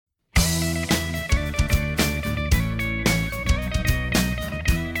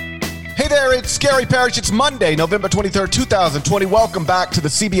It's Gary Parrish. It's Monday, November 23rd, 2020. Welcome back to the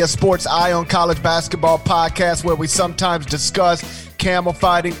CBS Sports Eye on College Basketball podcast, where we sometimes discuss camel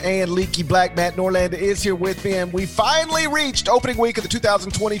fighting and leaky black. Matt Norlander is here with me, and we finally reached opening week of the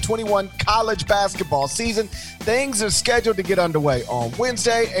 2020-21 college basketball season. Things are scheduled to get underway on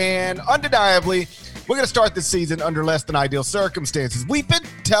Wednesday, and undeniably, we're going to start this season under less than ideal circumstances. We've been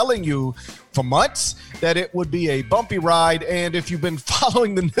telling you for months that it would be a bumpy ride, and if you've been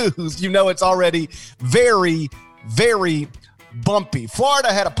following the news, you know it's already very, very bumpy.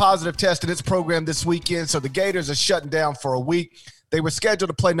 Florida had a positive test in its program this weekend, so the Gators are shutting down for a week. They were scheduled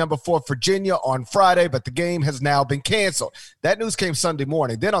to play number 4 Virginia on Friday, but the game has now been canceled. That news came Sunday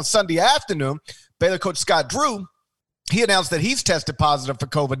morning. Then on Sunday afternoon, Baylor coach Scott Drew, he announced that he's tested positive for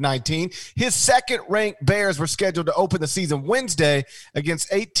COVID-19. His second-ranked Bears were scheduled to open the season Wednesday against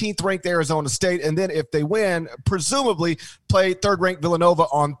 18th-ranked Arizona State, and then if they win, presumably play third-ranked Villanova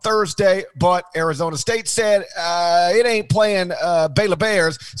on Thursday. But Arizona State said it ain't playing Baylor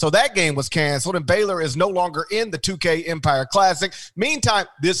Bears, so that game was canceled, and Baylor is no longer in the 2K Empire Classic. Meantime,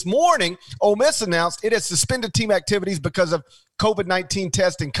 this morning, Ole Miss announced it has suspended team activities because of COVID-19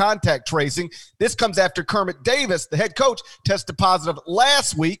 test and contact tracing. This comes after Kermit Davis, the head coach, tested positive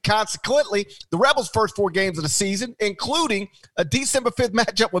last week. Consequently, the Rebels' first 4 games of the season, including a December 5th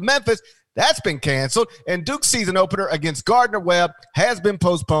matchup with Memphis, that's been canceled. And Duke's season opener against Gardner-Webb has been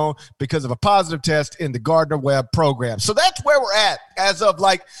postponed because of a positive test in the Gardner-Webb program. So that's where we're at as of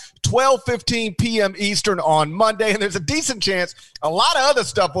like 12:15 p.m. Eastern on Monday. And there's a decent chance a lot of other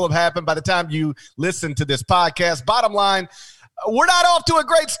stuff will have happened by the time you listen to this podcast. Bottom line, we're not off to a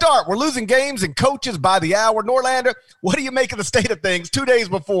great start. We're losing games and coaches by the hour. Norlander, what do you make of the state of things 2 days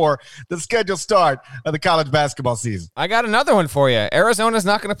before the scheduled start of the college basketball season? I got another one for you. Arizona's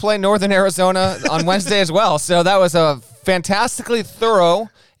not going to play Northern Arizona on Wednesday as well. So that was a fantastically thorough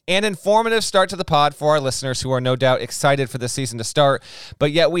and informative start to the pod for our listeners who are no doubt excited for the season to start.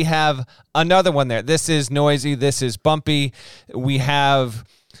 But yet we have another one there. This is noisy. This is bumpy. We have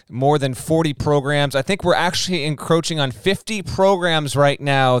more than 40 programs. I think we're actually encroaching on 50 programs right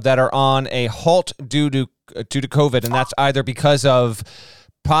now that are on a halt due to COVID, and that's either because of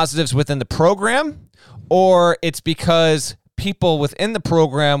positives within the program or it's because people within the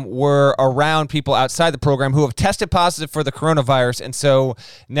program were around people outside the program who have tested positive for the coronavirus, and so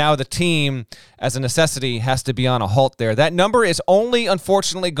now the team, as a necessity, has to be on a halt there. That number is only,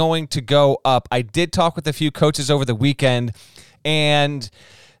 unfortunately, going to go up. I did talk with a few coaches over the weekend, and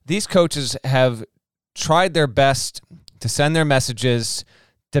these coaches have tried their best to send their messages,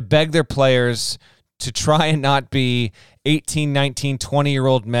 to beg their players to try and not be 18, 19,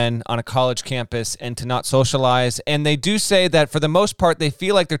 20-year-old men on a college campus and to not socialize. And they do say that for the most part, they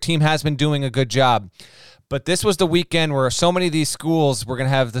feel like their team has been doing a good job. But this was the weekend where so many of these schools were going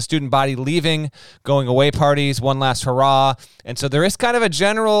to have the student body leaving, going away parties, one last hurrah. And so there is kind of a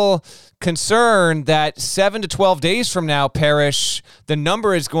general concern that 7 to 12 days from now, Parrish, the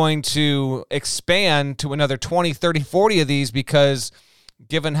number is going to expand to another 20, 30, 40 of these because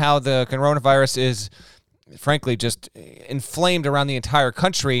given how the coronavirus is, frankly, just inflamed around the entire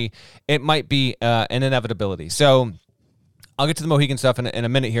country, it might be an inevitability. So I'll get to the Mohegan stuff in a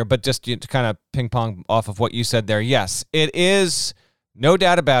minute here, but just to kind of ping pong off of what you said there. Yes, it is, no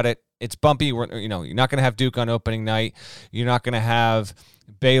doubt about it. It's bumpy. You're not going to have Duke on opening night. You're not going to have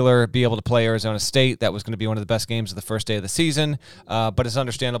Baylor be able to play Arizona State. That was going to be one of the best games of the first day of the season, but it's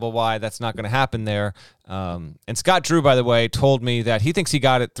understandable why that's not going to happen there. And Scott Drew, by the way, told me that he thinks he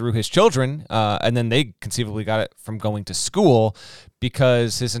got it through his children, and then they conceivably got it from going to school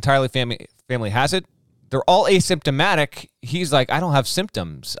because his entire family has it. They're all asymptomatic. He's like, I don't have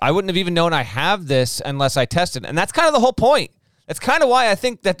symptoms. I wouldn't have even known I have this unless I tested. And that's kind of the whole point. That's kind of why I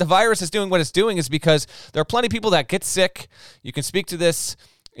think that the virus is doing what it's doing, is because there are plenty of people that get sick. You can speak to this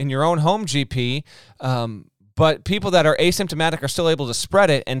in your own home GP, but people that are asymptomatic are still able to spread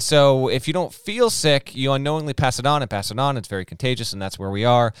it. And so if you don't feel sick, you unknowingly pass it on and pass it on. It's very contagious, and that's where we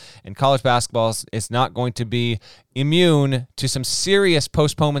are. And college basketball is not going to be immune to some serious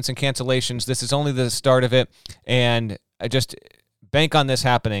postponements and cancellations. This is only the start of it, and I just bank on this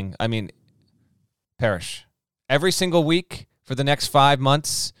happening. I mean, Parrish, every single week for the next 5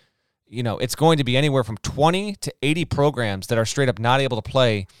 months, it's going to be anywhere from 20 to 80 programs that are straight up not able to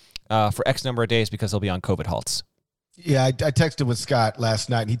play for X number of days because they'll be on COVID halts. Yeah, I texted with Scott last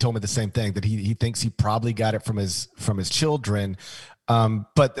night, and he told me the same thing, that he thinks he probably got it from his children.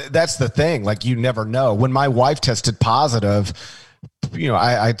 But that's the thing. Like, you never know. When my wife tested positive,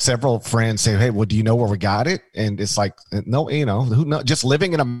 I had several friends say, hey, well, do you know where we got it? And it's like, no, who knows? Just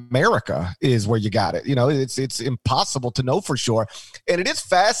living in America is where you got it. It's impossible to know for sure. And it is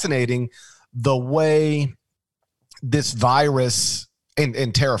fascinating the way this virus,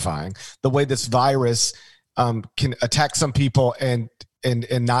 and terrifying, the way this virus can attack some people and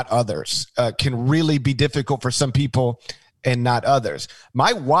not others, can really be difficult for some people and not others.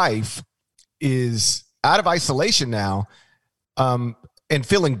 My wife is out of isolation now and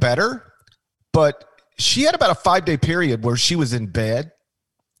feeling better, but she had about a 5-day period where she was in bed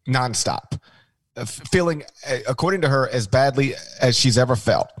nonstop, feeling, according to her, as badly as she's ever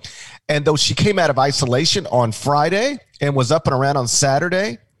felt. And though she came out of isolation on Friday and was up and around on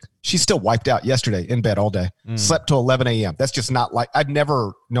Saturday, she's still wiped out yesterday in bed all day, slept till 11 a.m. That's just not like, I've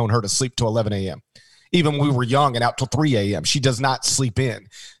never known her to sleep till 11 a.m. Even when we were young and out till 3 a.m. She does not sleep in.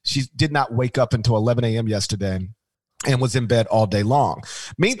 She did not wake up until 11 a.m. yesterday and was in bed all day long.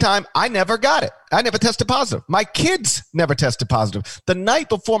 Meantime, I never got it. I never tested positive. My kids never tested positive. The night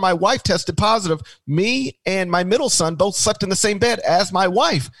before my wife tested positive, me and my middle son both slept in the same bed as my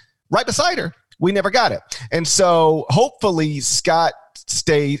wife, right beside her. We never got it. And so hopefully Scott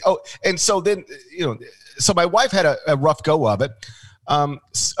stayed. Oh, and so then, so my wife had a rough go of it.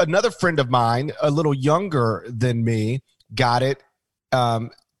 Another friend of mine, a little younger than me, got it,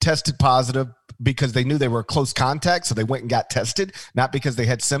 tested positive because they knew they were close contact. So they went and got tested, not because they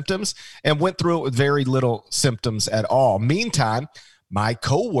had symptoms, and went through it with very little symptoms at all. Meantime, my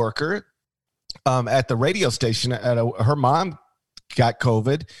coworker at the radio station, her mom got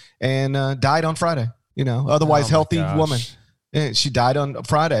COVID and died on Friday, otherwise healthy woman. And she died on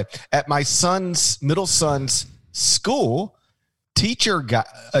Friday. At my middle son's school,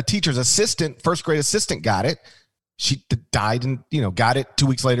 a teacher's assistant, first grade assistant got it. She died and, got it 2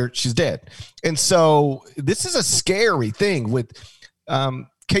 weeks later. She's dead. And so this is a scary thing with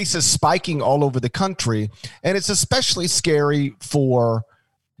cases spiking all over the country. And it's especially scary for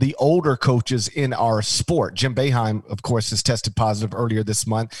the older coaches in our sport. Jim Boeheim, of course, has tested positive earlier this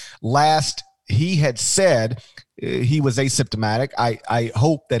month. Last he had said he was asymptomatic. I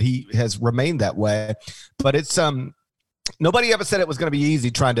hope that he has remained that way. But it's nobody ever said it was going to be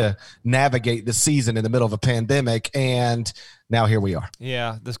easy trying to navigate the season in the middle of a pandemic, and now here we are.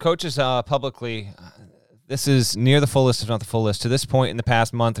 Yeah, the coaches publicly, this is near the full list, if not the full list. To this point in the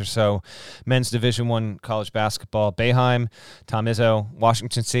past month or so, men's Division I college basketball, Boeheim, Tom Izzo,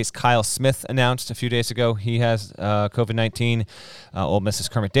 Washington State's Kyle Smith announced a few days ago he has COVID-19. Ole Miss's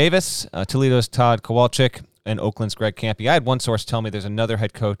Kermit Davis, Toledo's Todd Kowalczyk, and Oakland's Greg Kampe. I had one source tell me there's another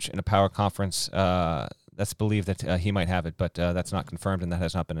head coach in a power conference that's believed that he might have it, but that's not confirmed and that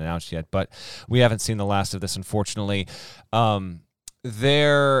has not been announced yet. But we haven't seen the last of this, unfortunately. I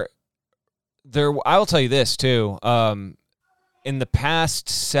will tell you this too. In the past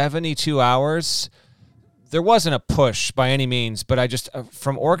 72 hours, there wasn't a push by any means, but I just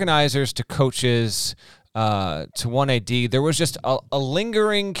from organizers to coaches to 1AD, there was just a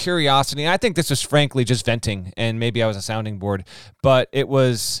lingering curiosity. And I think this was frankly just venting, and maybe I was a sounding board, but it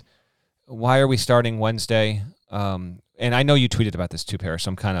was, why are we starting Wednesday? And I know you tweeted about this too, Paris,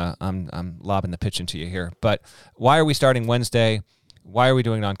 so I'm lobbing the pitch into you here. But why are we starting Wednesday? Why are we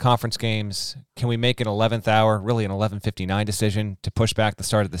doing non-conference games? Can we make an 11th hour, really an 11:59 decision to push back the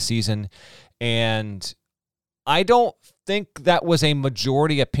start of the season? And I don't think that was a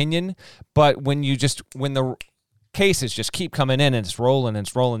majority opinion, but when the cases just keep coming in and it's rolling,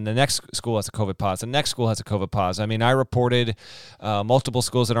 the next school has a COVID pause, the next school has a COVID pause. I mean, I reported multiple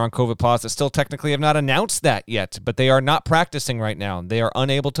schools that are on COVID pause that still technically have not announced that yet, but they are not practicing right now. They are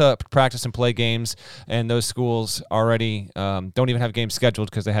unable to practice and play games, and those schools already don't even have games scheduled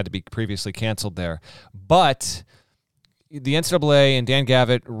because they had to be previously canceled there. But the NCAA and Dan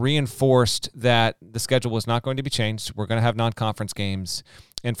Gavitt reinforced that the schedule was not going to be changed. We're going to have non-conference games.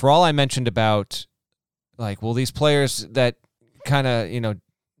 And for all I mentioned about, these players that kind of,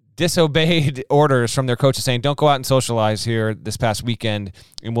 disobeyed orders from their coaches saying, don't go out and socialize here this past weekend,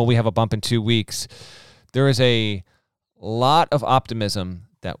 and will we have a bump in 2 weeks? There is a lot of optimism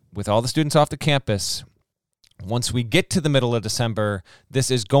that with all the students off the campus, once we get to the middle of December, this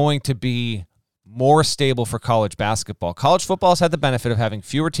is going to be more stable for college basketball. College football has had the benefit of having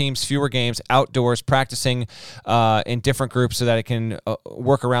fewer teams, fewer games, outdoors, practicing in different groups so that it can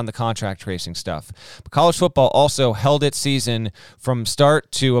work around the contract tracing stuff. But college football also held its season from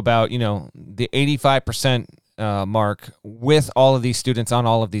start to about, the 85% mark with all of these students on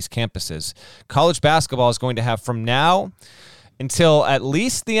all of these campuses. College basketball is going to have from now until at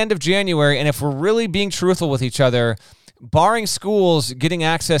least the end of January, and if we're really being truthful with each other, barring schools getting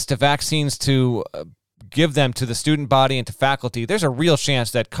access to vaccines to give them to the student body and to faculty, there's a real chance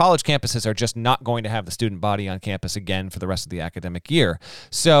that college campuses are just not going to have the student body on campus again for the rest of the academic year.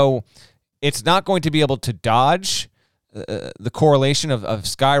 So it's not going to be able to dodge the correlation of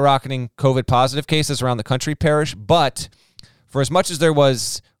skyrocketing COVID positive cases around the country, Parrish. But for as much as there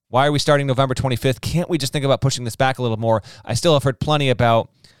was, why are we starting November 25th? Can't we just think about pushing this back a little more? I still have heard plenty about,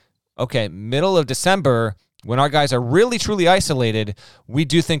 okay, middle of December, when our guys are really, truly isolated, we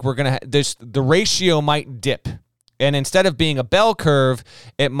do think we're going to, the ratio might dip. And instead of being a bell curve,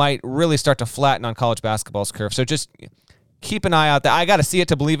 it might really start to flatten on college basketball's curve. So just keep an eye out. I got to see it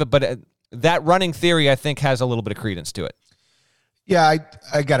to believe it, but that running theory, I think, has a little bit of credence to it. Yeah,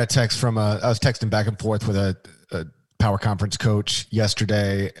 I got a text from I was texting back and forth with a power conference coach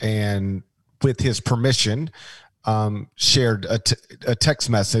yesterday, and with his permission, shared a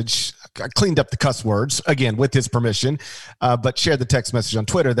text message. I cleaned up the cuss words, again, with his permission, but shared the text message on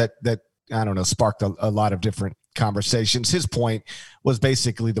Twitter that I don't know, sparked a lot of different conversations. His point was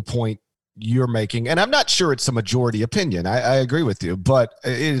basically the point you're making, and I'm not sure it's a majority opinion. I agree with you, but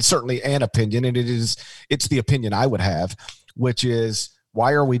it is certainly an opinion, and it's the opinion I would have, which is,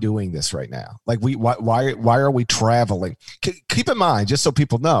 why are we doing this right now? Like, why are we traveling? Keep in mind, just so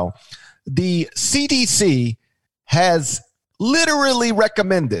people know, the CDC has literally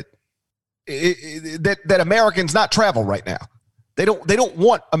recommended that Americans not travel right now. They don't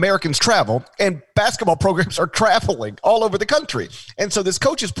want Americans travel, and basketball programs are traveling all over the country. And so this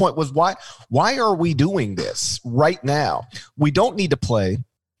coach's point was, why are we doing this right now? We don't need to play.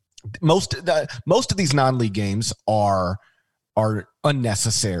 Most of these non-league games are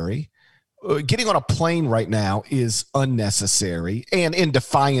unnecessary. Getting on a plane right now is unnecessary and in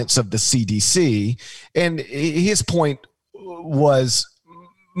defiance of the CDC. And his point was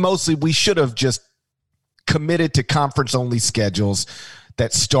mostly we should have just committed to conference-only schedules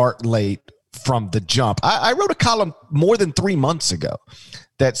that start late from the jump. I wrote a column more than 3 months ago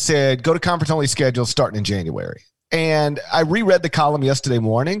that said, go to conference-only schedules starting in January. And I reread the column yesterday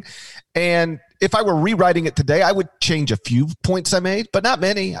morning, and if I were rewriting it today, I would change a few points I made, but not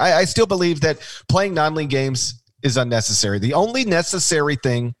many. I still believe that playing non-league games is unnecessary. The only necessary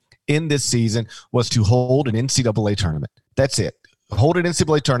thing in this season was to hold an NCAA tournament. That's it. Hold an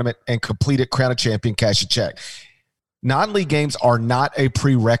NCAA tournament and complete it, crown a champion, cash a check. Non-league games are not a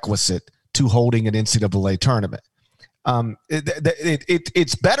prerequisite to holding an NCAA tournament.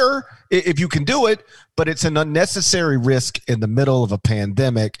 It's better if you can do it, but it's an unnecessary risk in the middle of a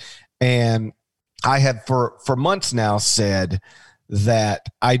pandemic. And I had for months now said that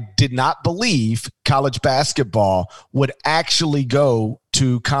I did not believe college basketball would actually go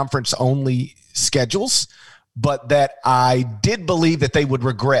to conference-only schedules, but that I did believe that they would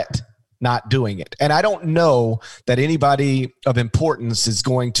regret not doing it. And I don't know that anybody of importance is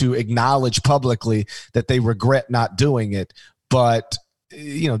going to acknowledge publicly that they regret not doing it. But,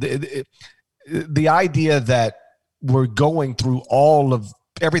 you know, the idea that we're going through all of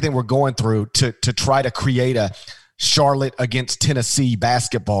everything we're going through to try to create a Charlotte against Tennessee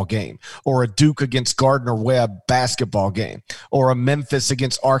basketball game, or a Duke against Gardner-Webb basketball game, or a Memphis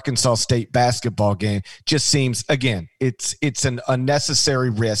against Arkansas State basketball game just seems, again, it's an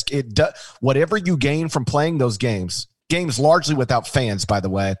unnecessary risk. Whatever you gain from playing those games largely without fans, by the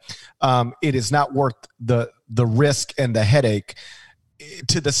way, it is not worth the risk and the headache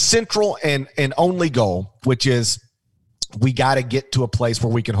to the central and only goal, which is we got to get to a place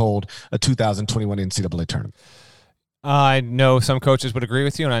where we can hold a 2021 NCAA tournament. I know some coaches would agree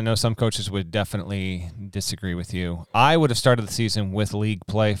with you, and I know some coaches would definitely disagree with you. I would have started the season with league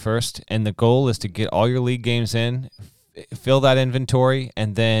play first, and the goal is to get all your league games in, fill that inventory,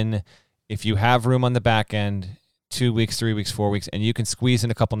 and then if you have room on the back end, 2 weeks, 3 weeks, 4 weeks, and you can squeeze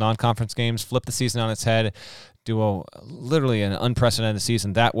in a couple non-conference games, flip the season on its head, do literally an unprecedented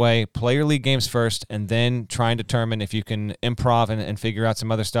season that way. Play your league games first, and then try and determine if you can improv and figure out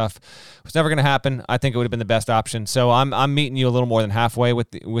some other stuff. It's never going to happen. I think it would have been the best option. So I'm meeting you a little more than halfway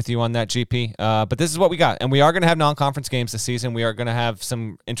with you on that, GP. But this is what we got, and we are going to have non-conference games this season. We are going to have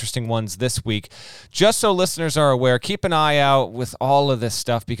some interesting ones this week. Just so listeners are aware, keep an eye out with all of this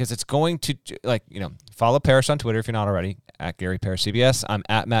stuff, because it's going to, follow Parrish on Twitter if you're not already, at Gary Parrish CBS. I'm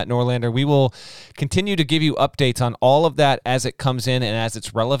at Matt Norlander. We will continue to give you updates on all of that as it comes in and as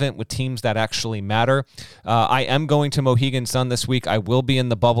it's relevant with teams that actually matter. I am going to Mohegan Sun this week. I will be in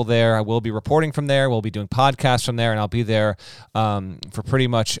the bubble there. I will be reporting from there. We'll be doing podcasts from there, and I'll be there for pretty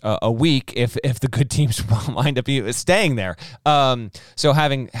much a week if the good teams wind up staying there. So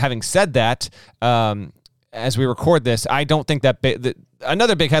having said that, as we record this, I don't think that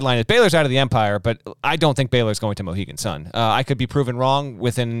another big headline is Baylor's out of the Empire, but I don't think Baylor's going to Mohegan Sun. I could be proven wrong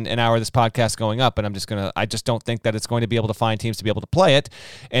within an hour of this podcast going up, and I just don't think that it's going to be able to find teams to be able to play it.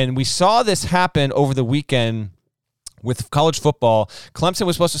 And we saw this happen over the weekend with college football. Clemson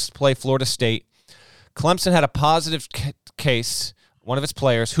was supposed to play Florida State. Clemson had a positive case, one of its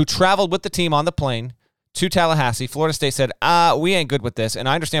players, who traveled with the team on the plane to Tallahassee. Florida State said, we ain't good with this. And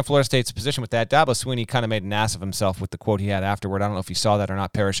I understand Florida State's position with that. Dabo Swinney kind of made an ass of himself with the quote he had afterward. I don't know if you saw that or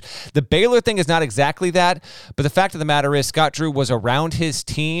not, Parrish. The Baylor thing is not exactly that, but the fact of the matter is Scott Drew was around his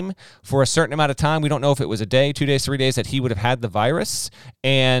team for a certain amount of time. We don't know if it was a day, 2 days, 3 days that he would have had the virus.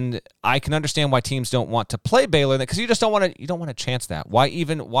 And I can understand why teams don't want to play Baylor because you just don't want to chance that. Why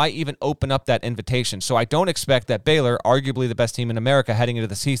even open up that invitation? So I don't expect that Baylor, arguably the best team in America heading into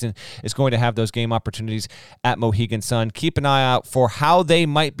the season, is going to have those game opportunities at Mohegan Sun. Keep an eye out for how they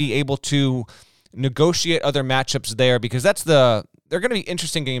might be able to negotiate other matchups there because they're going to be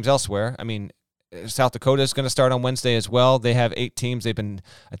interesting games elsewhere. I mean, South Dakota is going to start on Wednesday as well. They have 8 teams. I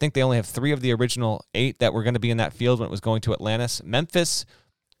think they only have 3 of the original 8 that were going to be in that field when it was going to Atlantis. Memphis,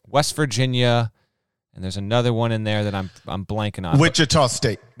 West Virginia, and there's another one in there that I'm blanking on. Wichita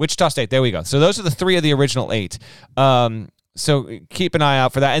State. There we go. So those are the 3 of the original 8. So keep an eye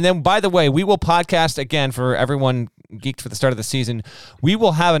out for that. And then, by the way, we will podcast again for everyone geeked for the start of the season. We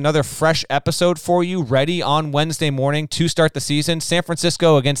will have another fresh episode for you ready on Wednesday morning to start the season. San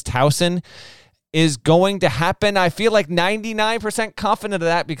Francisco against Towson is going to happen. I feel like 99% confident of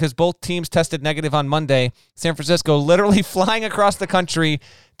that because both teams tested negative on Monday. San Francisco literally flying across the country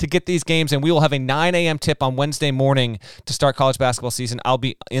to get these games, and we will have a 9 a.m. tip on Wednesday morning to start college basketball season. I'll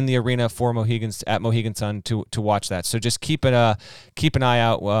be in the arena for at Mohegan Sun to watch that. So just keep an eye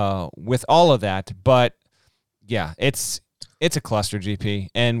out with all of that. But yeah, it's a cluster, GP,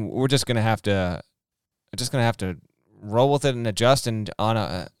 and we're just gonna have to roll with it and adjust. And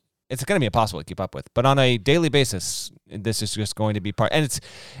it's going to be impossible to keep up with. But on a daily basis, this is just going to be part. And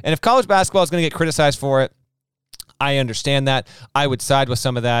if college basketball is going to get criticized for it, I understand that. I would side with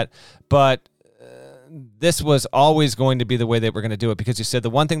some of that. But this was always going to be the way that we're going to do it because you said the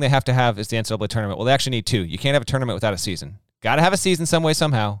one thing they have to have is the NCAA tournament. Well, they actually need 2. You can't have a tournament without a season. Got to have a season some way,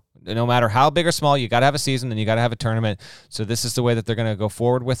 somehow. No matter how big or small, you got to have a season, then you got to have a tournament. So this is the way that they're going to go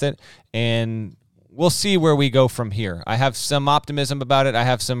forward with it. And we'll see where we go from here. I have some optimism about it. I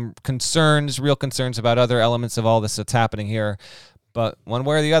have some real concerns about other elements of all this that's happening here. But one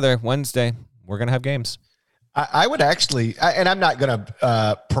way or the other, Wednesday, we're going to have games. I would actually, and I'm not going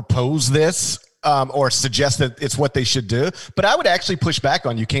to propose this or suggest that it's what they should do, but I would actually push back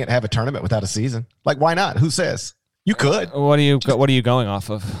on you can't have a tournament without a season. Like, why not? Who says? You could. What are you going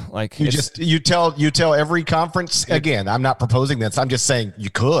off of? Like you tell every conference again. I'm not proposing this. I'm just saying you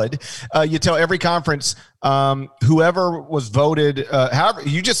could. You tell every conference whoever was voted. However,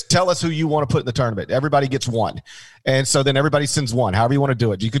 you just tell us who you want to put in the tournament. Everybody gets one, and so then everybody sends one. However you want to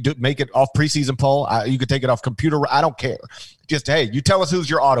do it. You could make it off preseason poll. You could take it off computer. I don't care. Just hey, you tell us who's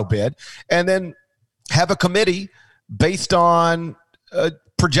your auto bid, and then have a committee based on.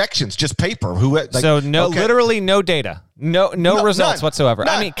 Projections, just paper. Literally no data, no results whatsoever.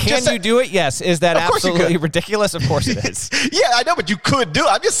 None. I mean, can you do it? Yes. Is that absolutely ridiculous? Of course it is. Yeah, I know, but you could do it.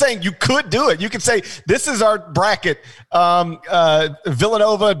 I'm just saying you could do it. You could say this is our bracket: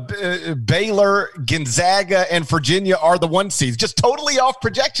 Villanova, Baylor, Gonzaga, and Virginia are the 1 seeds. Just totally off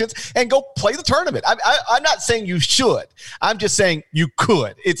projections and go play the tournament. I'm not saying you should. I'm just saying you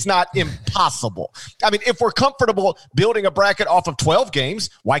could. It's not impossible. I mean, if we're comfortable building a bracket off of 12 games,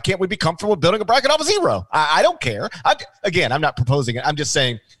 why can't we be comfortable building a bracket off of 0? I don't care. I'm not proposing it. I'm just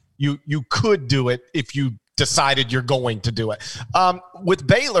saying you could do it if you decided you're going to do it. With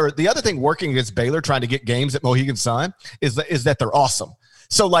Baylor, the other thing working against Baylor trying to get games at Mohegan Sun is that they're awesome.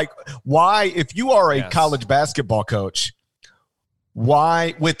 So, like, why, if you are a college basketball coach,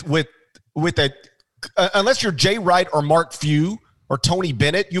 why with a unless you're Jay Wright or Mark Few or Tony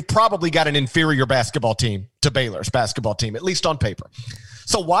Bennett, you've probably got an inferior basketball team to Baylor's basketball team, at least on paper.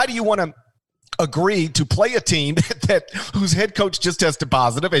 So why do you want to agree to play a team whose head coach just tested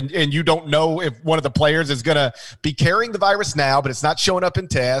positive and you don't know if one of the players is going to be carrying the virus now, but it's not showing up in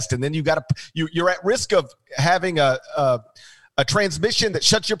test, and then you're at risk of having a transmission that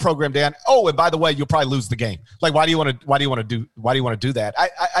shuts your program down. Oh, and by the way, you'll probably lose the game. Like, why do you want to do that?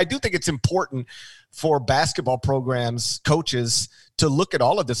 I do think it's important for basketball programs, coaches, to look at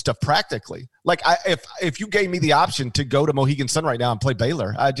all of this stuff practically. Like, if you gave me the option to go to Mohegan Sun right now and play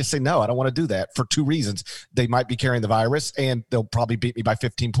Baylor, I'd just say no, I don't want to do that for 2 reasons. They might be carrying the virus, and they'll probably beat me by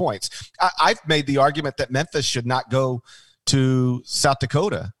 15 points. I've made the argument that Memphis should not go to South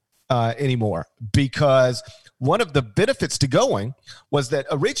Dakota anymore, because one of the benefits to going was that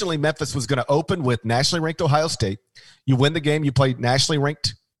originally Memphis was going to open with nationally ranked Ohio State. You win the game, you play nationally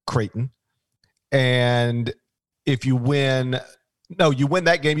ranked Creighton. And if you win No, you win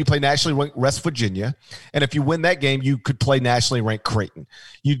that game, you play nationally ranked West Virginia. And if you win that game, you could play nationally ranked Creighton.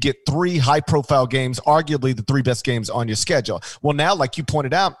 You'd get 3 high-profile games, arguably the 3 best games on your schedule. Well, now, like you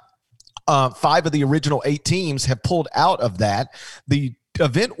pointed out, 5 of the original 8 teams have pulled out of that. The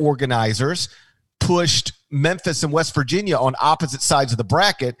event organizers pushed Memphis and West Virginia on opposite sides of the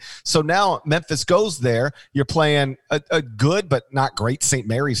bracket. So now Memphis goes there. You're playing a good but not great St.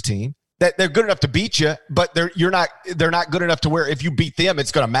 Mary's team. That they're good enough to beat you, but they're not good enough to where if you beat them,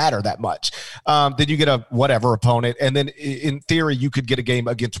 it's going to matter that much. Then you get a whatever opponent, and then in theory, you could get a game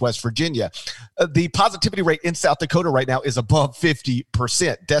against West Virginia. The positivity rate in South Dakota right now is above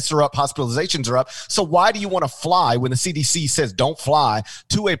 50%. Deaths are up, hospitalizations are up. So why do you want to fly when the CDC says don't fly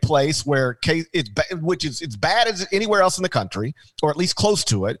to a place where it's bad as anywhere else in the country, or at least close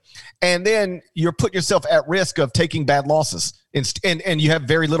to it, and then you're putting yourself at risk of taking bad losses. And you have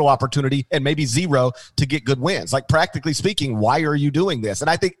very little opportunity and maybe zero to get good wins. Like, practically speaking, why are you doing this? And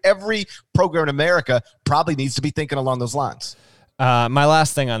I think every program in America probably needs to be thinking along those lines. My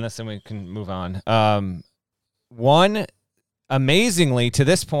last thing on this, and we can move on. One, amazingly, to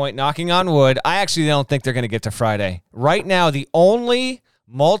this point, knocking on wood, I actually don't think they're going to get to Friday. Right now, the only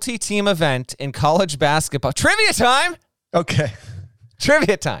multi-team event in college basketball. Trivia time! Okay.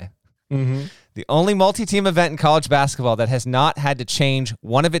 Trivia time. Mm-hmm. The only multi-team event in college basketball that has not had to change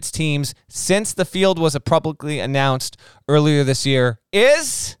one of its teams since the field was publicly announced earlier this year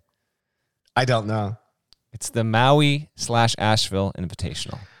is? I don't know. It's the Maui/Asheville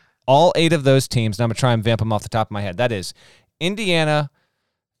Invitational. All 8 of those teams, and I'm going to try and vamp them off the top of my head. That is Indiana,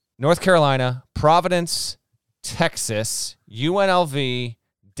 North Carolina, Providence, Texas, UNLV,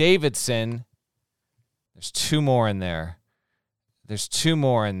 Davidson. There's 2 more in there.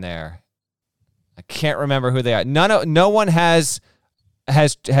 I can't remember who they are. No one has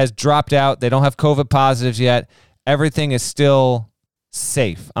dropped out. They don't have COVID positives yet. Everything is still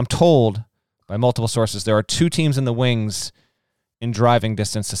safe. I'm told by multiple sources there are 2 teams in the wings in driving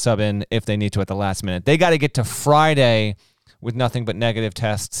distance to sub in if they need to at the last minute. They got to get to Friday with nothing but negative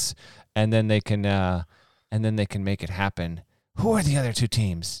tests, and then they can make it happen. Who are the other 2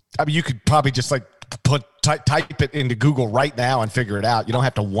 teams? I mean, you could probably just type it into Google right now and figure it out. You don't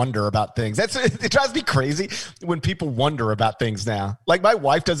have to wonder about things. It drives me crazy when people wonder about things now. Like, my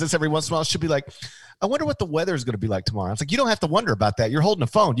wife does this every once in a while. She'll be like, I wonder what the weather is going to be like tomorrow. I was like, you don't have to wonder about that. You're holding a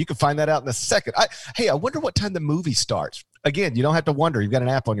phone. You can find that out in a second. I wonder what time the movie starts. Again, you don't have to wonder. You've got an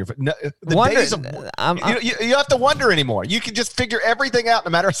app on your phone. No, you don't have to wonder anymore. You can just figure everything out in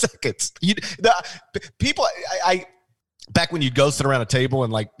a matter of seconds. Back when you'd go sit around a table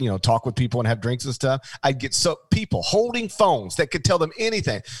and talk with people and have drinks and stuff, I'd get people holding phones that could tell them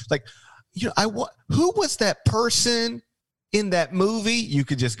anything. Like, who was that person in that movie? You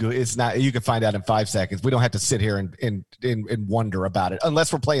could just go. It's not. You can find out in 5 seconds. We don't have to sit here and wonder about it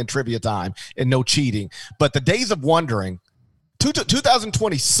unless we're playing trivia time and no cheating. But the days of wondering.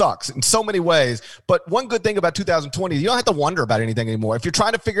 2020 sucks in so many ways, but one good thing about 2020, you don't have to wonder about anything anymore. If you're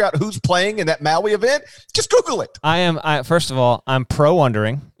trying to figure out who's playing in that Maui event, just Google it. First of all, I'm pro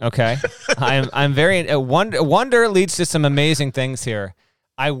wondering. Okay, I'm very wonder leads to some amazing things here.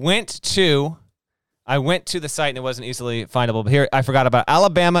 I went to the site and it wasn't easily findable, but here I forgot about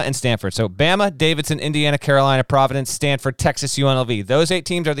Alabama and Stanford. So Bama, Davidson, Indiana, Carolina, Providence, Stanford, Texas, UNLV. Those 8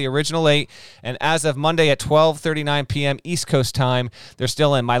 teams are the original 8, and as of Monday at 12:39 p.m. East Coast time, they're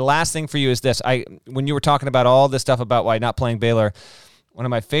still in. My last thing for you is this. When you were talking about all this stuff about why not playing Baylor, one of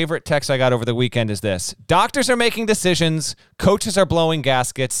my favorite texts I got over the weekend is this. Doctors are making decisions. Coaches are blowing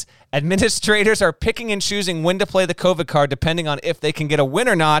gaskets. Administrators are picking and choosing when to play the COVID card depending on if they can get a win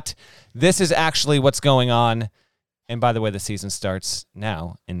or not. This is actually what's going on. And by the way, the season starts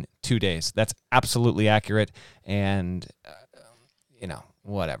now in 2 days. That's absolutely accurate. And,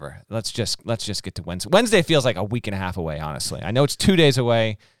 whatever. Let's just get to Wednesday. Wednesday feels like a week and a half away, honestly. I know it's 2 days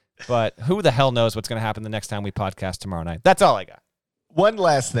away, but who the hell knows what's going to happen the next time we podcast tomorrow night. That's all I got. One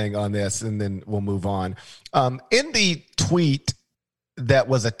last thing on this, and then we'll move on. In the tweet that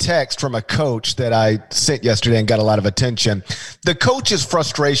was a text from a coach that I sent yesterday and got a lot of attention, the coach's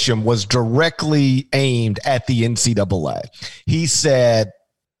frustration was directly aimed at the NCAA. He said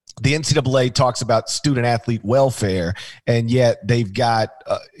the NCAA talks about student-athlete welfare, and yet they've got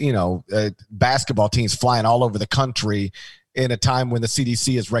basketball teams flying all over the country in a time when the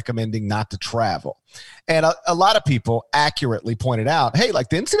CDC is recommending not to travel. And a lot of people accurately pointed out, hey, the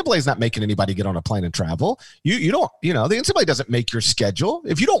NCAA is not making anybody get on a plane and travel. You don't, the NCAA doesn't make your schedule.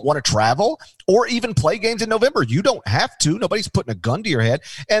 If you don't want to travel or even play games in November, you don't have to. Nobody's putting a gun to your head.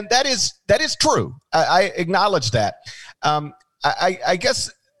 And that is true. I acknowledge that. I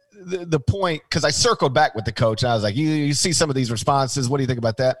guess the point, because I circled back with the coach, and I was like, you see some of these responses. What do you think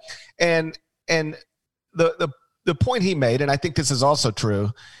about that? And the point he made, and I think this is also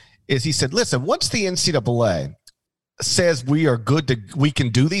true, is he said, listen, once the NCAA says we can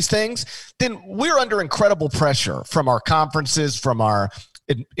do these things, then we're under incredible pressure from our conferences, from our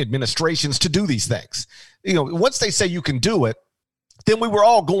administrations to do these things. Once they say you can do it, then we were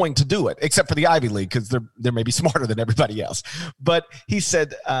all going to do it, except for the Ivy League, because they're maybe smarter than everybody else. But he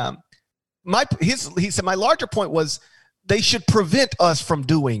said, my larger point was they should prevent us from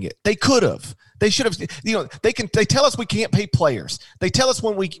doing it. They could have. They should have. They tell us we can't pay players. They tell us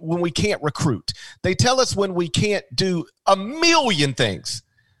when we can't recruit. They tell us when we can't do a million things.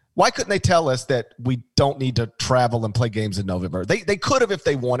 Why couldn't they tell us that we don't need to travel and play games in November? They could have if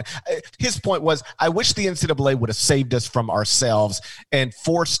they wanted. His point was, I wish the NCAA would have saved us from ourselves and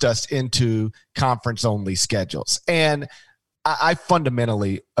forced us into conference-only schedules. And I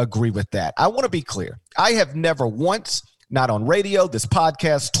fundamentally agree with that. I want to be clear. I have never once, not on radio, this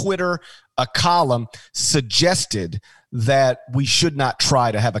podcast, Twitter, a column, suggested that we should not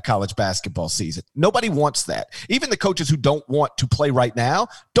try to have a college basketball season. Nobody wants that. Even the coaches who don't want to play right now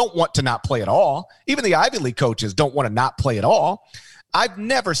don't want to not play at all. Even the Ivy League coaches don't want to not play at all. I've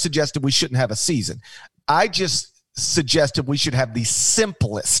never suggested we shouldn't have a season. I just suggested we should have the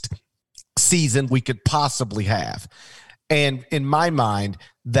simplest season we could possibly have. And in my mind,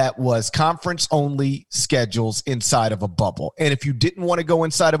 that was conference-only schedules inside of a bubble. And if you didn't want to go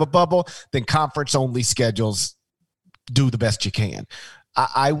inside of a bubble, then conference-only schedules, do the best you can.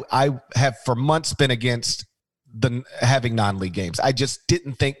 I have for months been against having non-league games. I just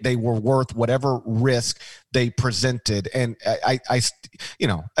didn't think they were worth whatever risk they presented. And I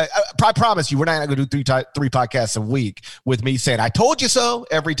promise you, we're not going to do three podcasts a week with me saying, I told you so,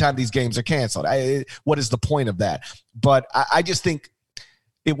 every time these games are canceled. What is the point of that? But I just think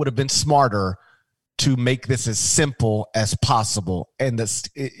it would have been smarter to make this as simple as possible and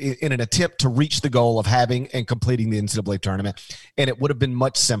in an attempt to reach the goal of having and completing the NCAA tournament. And it would have been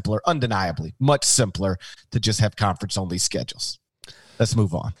much simpler, undeniably, much simpler to just have conference-only schedules. Let's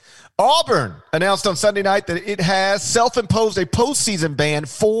move on. Auburn announced on Sunday night that it has self-imposed a postseason ban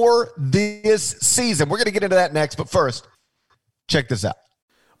for this season. We're going to get into that next, but first, check this out.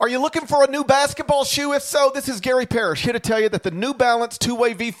 Are you looking for a new basketball shoe? If so, this is Gary Parrish here to tell you that the New Balance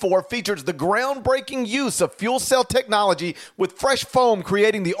 2-Way V4 features the groundbreaking use of fuel cell technology with fresh foam,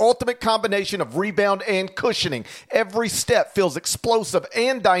 creating the ultimate combination of rebound and cushioning. Every step feels explosive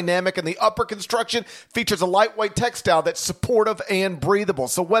and dynamic, and the upper construction features a lightweight textile that's supportive and breathable.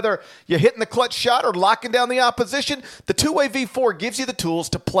 So whether you're hitting the clutch shot or locking down the opposition, the 2-Way V4 gives you the tools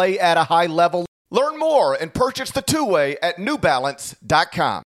to play at a high level. Learn more and purchase the 2-Way at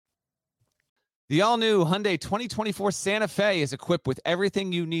newbalance.com. The all-new Hyundai 2024 Santa Fe is equipped with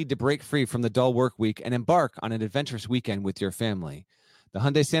everything you need to break free from the dull work week and embark on an adventurous weekend with your family. The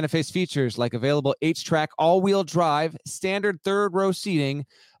Hyundai Santa Fe's features like available H-Track all-wheel drive, standard third-row seating,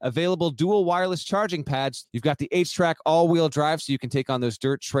 available dual wireless charging pads. You've got the H-Track all-wheel drive so you can take on those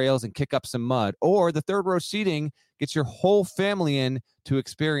dirt trails and kick up some mud. Or the third-row seating gets your whole family in to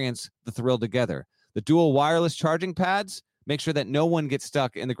experience the thrill together. The dual wireless charging pads make sure that no one gets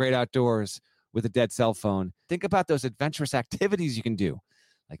stuck in the great outdoors with a dead cell phone. Think about those adventurous activities you can do.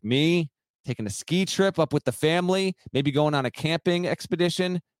 Like me, taking a ski trip up with the family, maybe going on a camping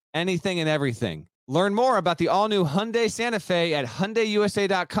expedition, anything and everything. Learn more about the all-new Hyundai Santa Fe at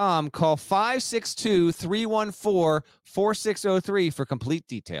HyundaiUSA.com. Call 562-314-4603 for complete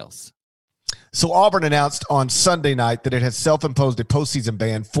details. So Auburn announced on Sunday night that it has self-imposed a postseason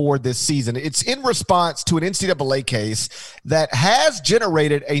ban for this season. It's in response to an NCAA case that has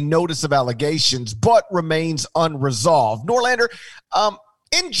generated a notice of allegations but remains unresolved. Norlander,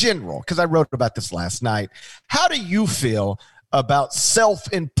 in general, because I wrote about this last night, how do you feel about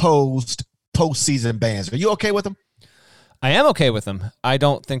self-imposed postseason bans? Are you okay with them? I am okay with them. I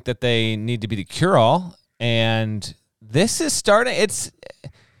don't think that they need to be the cure-all, and this is starting.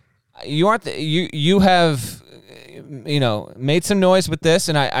 You have made some noise with this,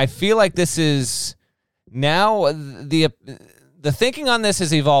 and I feel like this is now the thinking on this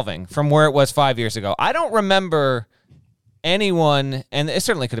is evolving from where it was 5 years ago. I don't remember anyone, and it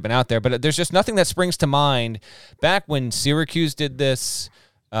certainly could have been out there, but there's just nothing that springs to mind back when Syracuse did this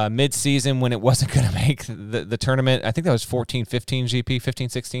mid-season when it wasn't going to make the tournament. I think that was 14-15 GP,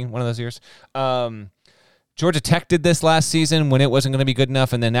 15-16, one of those years. Georgia Tech did this last season when it wasn't going to be good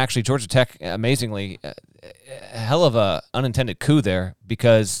enough, and then actually Georgia Tech, amazingly, a hell of a unintended coup there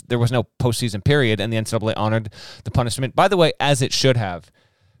because there was no postseason period, and the NCAA honored the punishment, by the way, as it should have.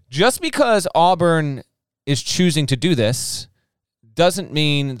 Just because Auburn is choosing to do this doesn't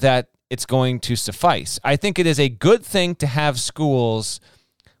mean that it's going to suffice. I think it is a good thing to have schools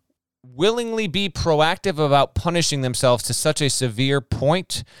willingly be proactive about punishing themselves to such a severe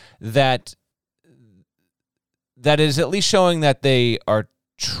point that is at least showing that they are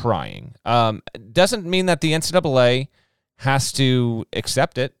trying. Doesn't mean that the NCAA has to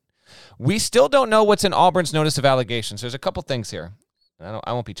accept it. We still don't know what's in Auburn's notice of allegations. There's a couple things here.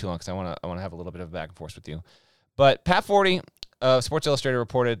 I won't be too long because I want to have a little bit of a back and forth with you. But Pat Forty of Sports Illustrated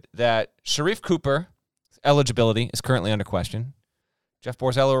reported that Sharif Cooper's eligibility is currently under question. Jeff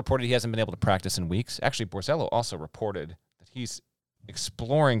Borzello reported he hasn't been able to practice in weeks. Actually, Borzello also reported that he's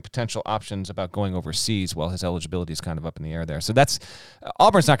exploring potential options about going overseas while his eligibility is kind of up in the air there. So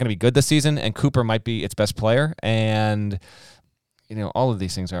Auburn's not going to be good this season, and Cooper might be its best player. And all of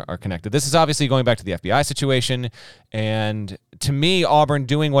these things are connected. This is obviously going back to the FBI situation, and to me, Auburn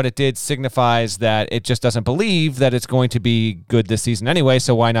doing what it did signifies that it just doesn't believe that it's going to be good this season anyway,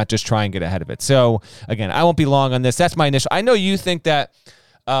 so why not just try and get ahead of it? So, again, I won't be long on this. That's my initial. I know you think that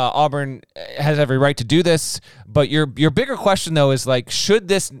Auburn has every right to do this, but your bigger question, though, is like, should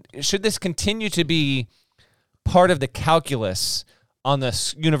this continue to be part of the calculus on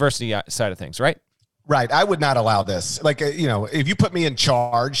the university side of things, right? Right. I would not allow this. Like, if you put me in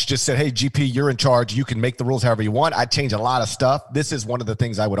charge, just said, hey, GP, you're in charge. You can make the rules however you want. I'd change a lot of stuff. This is one of the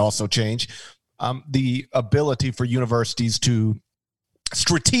things I would also change. The ability for universities to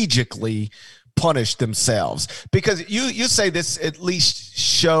strategically punish themselves. Because you say this at least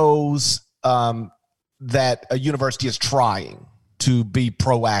shows that a university is trying to be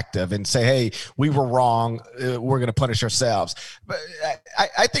proactive and say, hey, we were wrong. We're going to punish ourselves. But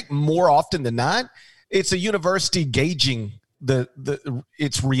I think more often than not, it's a university gauging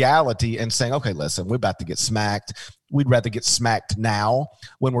its reality and saying, okay, listen, we're about to get smacked. We'd rather get smacked now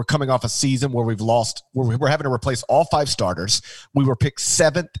when we're coming off a season where we're having to replace all 5 starters. We were picked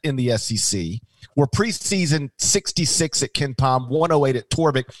 7th in the SEC. We're preseason 66 at Ken Palm, 108 at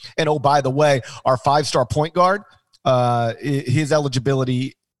Torvik. And oh, by the way, our 5-star point guard, his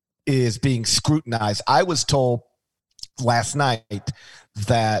eligibility is being scrutinized. I was told last night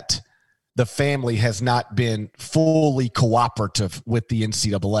that the family has not been fully cooperative with the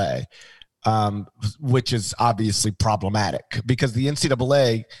NCAA, which is obviously problematic because the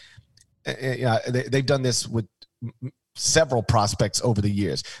NCAA, they've done this with several prospects over the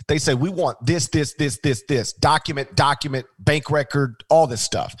years. They say, we want this, document, bank record, all this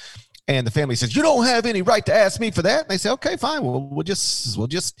stuff. And the family says, you don't have any right to ask me for that. And they say, okay, fine. We'll just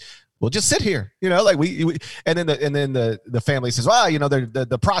sit here, and then the family says, well,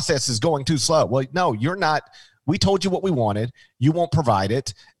 the process is going too slow. Well, no, you're not. We told you what we wanted. You won't provide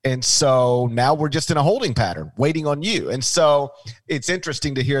it. And so now we're just in a holding pattern waiting on you. And so it's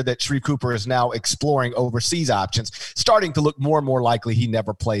interesting to hear that Sharif Cooper is now exploring overseas options, starting to look more and more likely he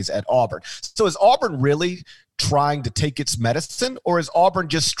never plays at Auburn. So is Auburn really trying to take its medicine, or is Auburn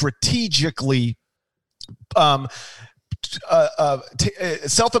just strategically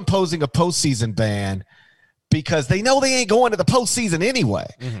self-imposing a postseason ban because they know they ain't going to the postseason anyway?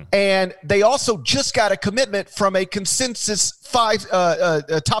 Mm-hmm. And they also just got a commitment from a consensus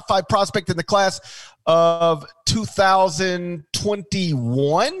top 5 prospect in the class of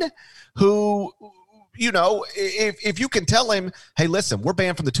 2021 who, if you can tell him, hey, listen, we're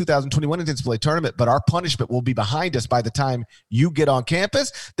banned from the 2021 NCAA tournament, but our punishment will be behind us by the time you get on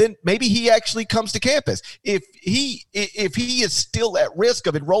campus, then maybe he actually comes to campus. If he is still at risk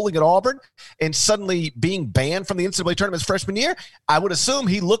of enrolling at Auburn and suddenly being banned from the NCAA tournament his freshman year, I would assume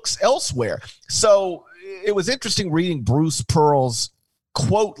he looks elsewhere. So it was interesting reading Bruce Pearl's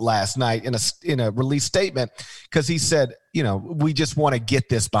quote last night in a release statement, because he said, we just want to get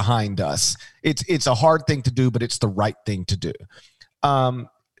this behind us. It's a hard thing to do, but it's the right thing to do. I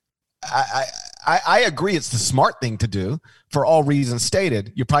agree it's the smart thing to do for all reasons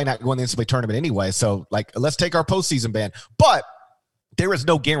stated. You're probably not going to the NCAA tournament anyway, so let's take our postseason ban. But there is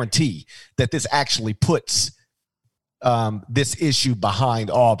no guarantee that this actually puts this issue behind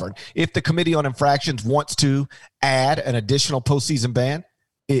Auburn. If the Committee on Infractions wants to add an additional postseason ban,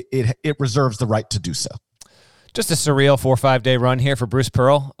 it reserves the right to do so. Just a surreal 4 or 5 day run here for Bruce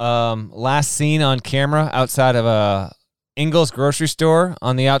Pearl. Last seen on camera outside of a Ingles grocery store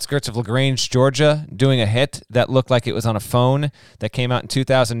on the outskirts of LaGrange, Georgia, doing a hit that looked like it was on a phone that came out in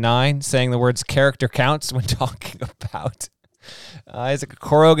 2009, saying the words "character counts" when talking about Isaac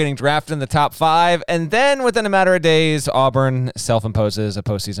Okoro getting drafted in the top 5. And then within a matter of days, Auburn self-imposes a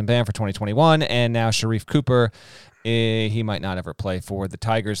postseason ban for 2021. And now Sharif Cooper, he might not ever play for the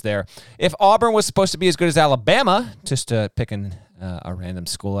Tigers there. If Auburn was supposed to be as good as Alabama, just picking a random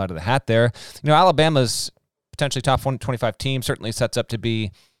school out of the hat there, Alabama's potentially top 25 team, certainly sets up to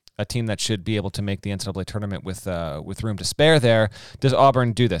be a team that should be able to make the NCAA tournament with room to spare there. Does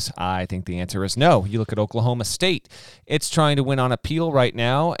Auburn do this? I think the answer is no. You look at Oklahoma State. It's trying to win on appeal right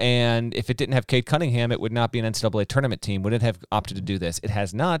now, and if it didn't have Cade Cunningham, it would not be an NCAA tournament team. Would it have opted to do this? It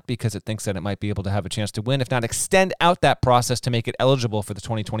has not, because it thinks that it might be able to have a chance to win, if not extend out that process to make it eligible for the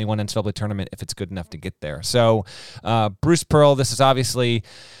 2021 NCAA tournament if it's good enough to get there. So Bruce Pearl, this is obviously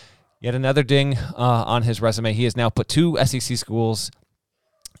yet another ding on his resume. He has now put 2 SEC schools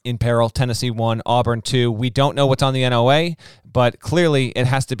in peril. Tennessee 1, Auburn 2. We don't know what's on the NOA, but clearly it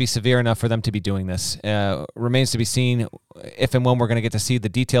has to be severe enough for them to be doing this. Remains to be seen if and when we're going to get to see the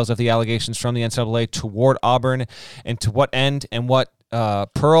details of the allegations from the NCAA toward Auburn, and to what end and what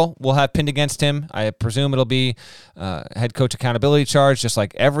Pearl will have pinned against him. I presume it'll be head coach accountability charge, just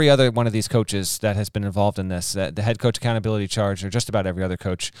like every other one of these coaches that has been involved in this. The head coach accountability charge, or just about every other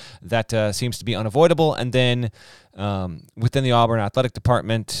coach, that seems to be unavoidable. And then within the Auburn athletic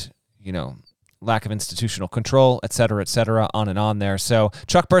department, lack of institutional control, et cetera, on and on there. So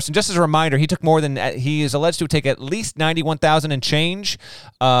Chuck Person, just as a reminder, he is alleged to take at least $91,000 and change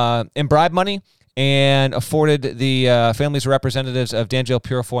in bribe money, and afforded the families of representatives of D'Angelo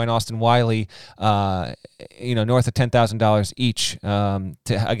Purifoy and Austin Wiley, north of $10,000 each,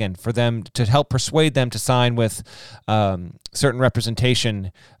 for them to help persuade them to sign with certain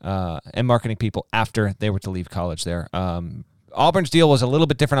representation and marketing people after they were to leave college there. Auburn's deal was a little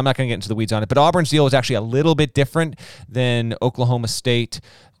bit different. I'm not going to get into the weeds on it, but Auburn's deal was actually a little bit different than Oklahoma State,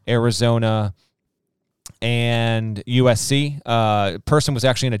 Arizona, and USC. Person was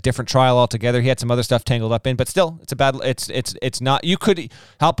actually in a different trial altogether. He had some other stuff tangled up in, but still, it's not.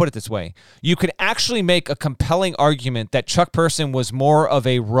 I'll put it this way. You could actually make a compelling argument that Chuck Person was more of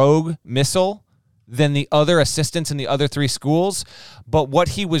a rogue missile than the other assistants in the other 3 schools, but what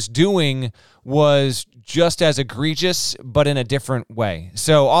he was doing was just as egregious, but in a different way.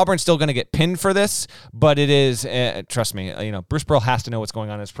 So Auburn's still going to get pinned for this, but it is, trust me, Bruce Pearl has to know what's going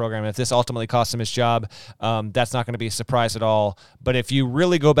on in his program. And if this ultimately costs him his job, that's not going to be a surprise at all. But if you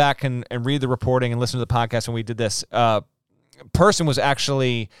really go back and read the reporting and listen to the podcast when we did this, Person was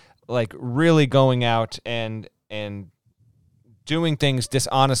actually really going out and doing things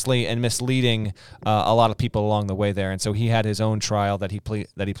dishonestly and misleading a lot of people along the way there. And so he had his own trial that he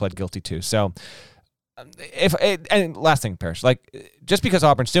pled guilty to. So and last thing, Parrish, just because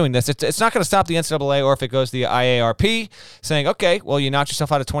Auburn's doing this, it's not going to stop the NCAA, or if it goes to the IARP saying, okay, well, you knocked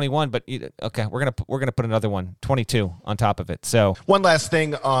yourself out of 21, but okay, we're gonna put another one, 22 on top of it. So one last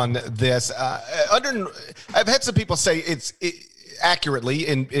thing on this, I've had some people say accurately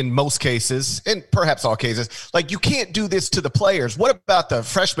in most cases, and perhaps all cases, you can't do this to the players. What about the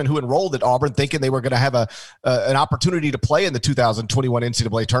freshmen who enrolled at Auburn thinking they were going to have an opportunity to play in the 2021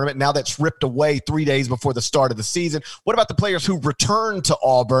 NCAA tournament? Now that's ripped away 3 days before the start of the season. What about the players who returned to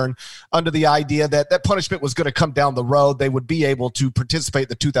Auburn under the idea that that punishment was going to come down the road? They would be able to participate in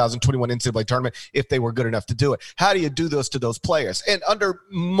the 2021 NCAA tournament if they were good enough to do it. How do you do this to those players? And under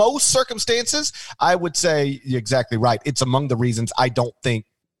most circumstances, I would say you're exactly right. It's among the reasons I don't think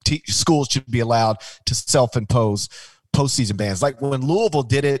schools should be allowed to self-impose postseason bans. Like when Louisville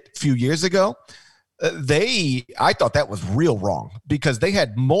did it a few years ago, I thought that was real wrong, because they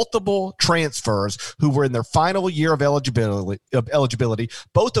had multiple transfers who were in their final year of eligibility,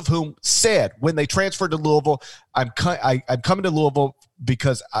 both of whom said when they transferred to Louisville, I'm coming to Louisville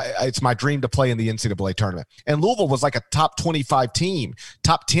because it's my dream to play in the NCAA tournament. And Louisville was like a top 25 team,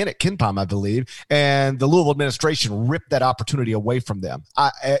 top 10 at KenPom, I believe. And the Louisville administration ripped that opportunity away from them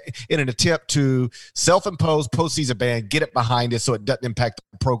in an attempt to self-impose postseason ban, get it behind us so it doesn't impact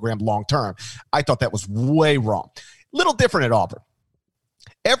the program long-term. I thought that was way wrong. Little different at Auburn.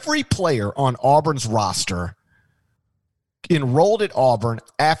 Every player on Auburn's roster enrolled at Auburn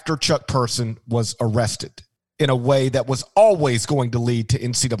after Chuck Person was arrested in a way that was always going to lead to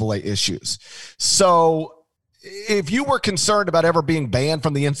NCAA issues. So if you were concerned about ever being banned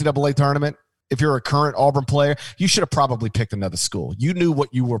from the NCAA tournament, if you're a current Auburn player, you should have probably picked another school. You knew what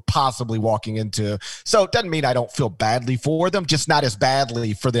you were possibly walking into. So it doesn't mean I don't feel badly for them, just not as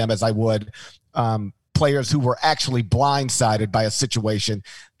badly for them as I would players who were actually blindsided by a situation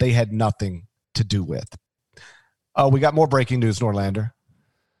they had nothing to do with. We got more breaking news, Norlander.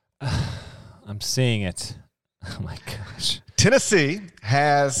 I'm seeing it. Oh, my gosh. Tennessee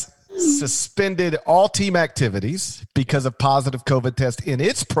has suspended all team activities because of positive COVID test in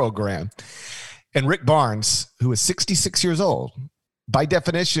its program. And Rick Barnes, who is 66 years old, by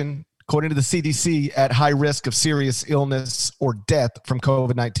definition, according to the CDC, at high risk of serious illness or death from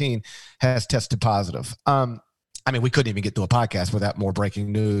COVID-19, has tested positive. We couldn't even get through a podcast without more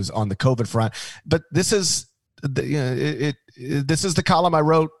breaking news on the COVID front. But this is this is the column I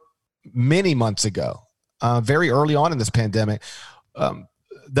wrote many months ago, very early on in this pandemic.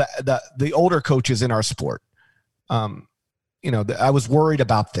 The older coaches in our sport, I was worried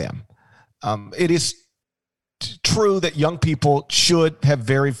about them. It is true that young people should have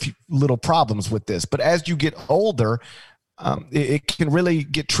very little problems with this, but as you get older, it can really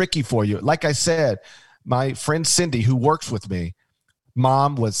get tricky for you. Like I said, my friend Cindy, who works with me,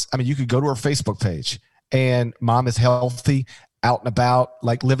 you could go to her Facebook page, and mom is healthy, out and about,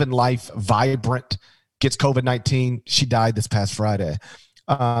 like living life, vibrant, gets COVID-19. She died this past Friday.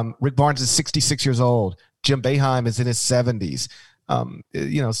 Rick Barnes is 66 years old. Jim Boeheim is in his 70s.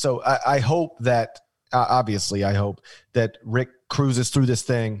 So I hope that, obviously, I hope that Rick cruises through this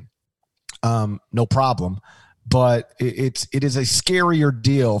thing, no problem. But it is a scarier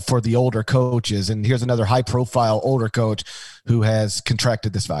deal for the older coaches. And here's another high-profile older coach who has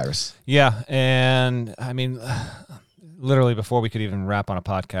contracted this virus. Yeah, and I mean, literally before we could even wrap on a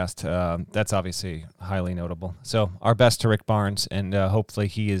podcast, that's obviously highly notable. So our best to Rick Barnes, and hopefully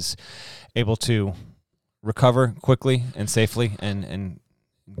he is able to recover quickly and safely and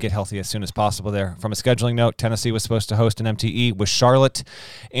get healthy as soon as possible there. From a scheduling note, Tennessee was supposed to host an MTE with Charlotte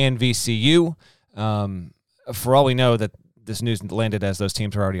and VCU. For all we know, that this news landed as those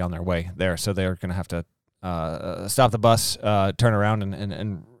teams are already on their way there, so they're going to have to stop the bus, turn around,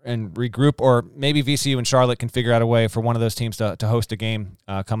 and regroup, or maybe VCU and Charlotte can figure out a way for one of those teams to host a game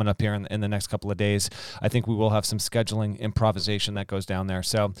coming up here in the next couple of days. I think we will have some scheduling improvisation that goes down there.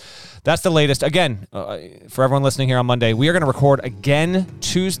 So that's the latest. Again, for everyone listening here on Monday, we are going to record again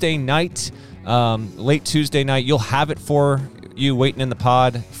Tuesday night, late Tuesday night. You'll have it for you waiting in the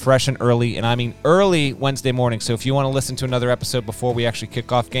pod, fresh and early, and I mean early Wednesday morning. So if you want to listen to another episode before we actually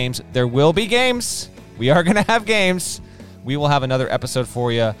kick off games, there will be games. We are going to have games. We will have another episode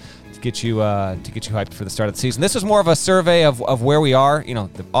for you to get you hyped for the start of the season. This was more of a survey of where we are,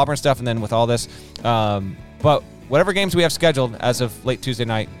 the Auburn stuff, and then with all this. But whatever games we have scheduled as of late Tuesday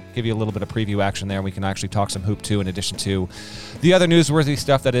night, give you a little bit of preview action there. We can actually talk some hoop too, in addition to the other newsworthy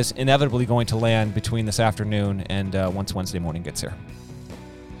stuff that is inevitably going to land between this afternoon and once Wednesday morning gets here.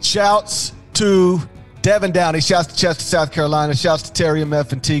 Shouts to Devin Downey. Shouts to Chester, South Carolina. Shouts to Terry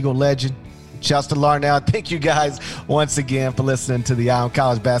M.F. and Teagle, legend. Shouts to Larnell. Thank you guys once again for listening to the Eye on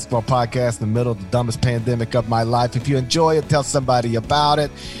College Basketball Podcast in the middle of the dumbest pandemic of my life. If you enjoy it, tell somebody about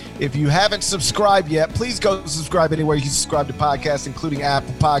it. If you haven't subscribed yet, please go subscribe anywhere you can subscribe to podcasts, including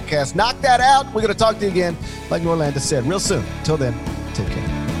Apple Podcasts. Knock that out. We're going to talk to you again, like Norlander said, real soon. Till then, take care.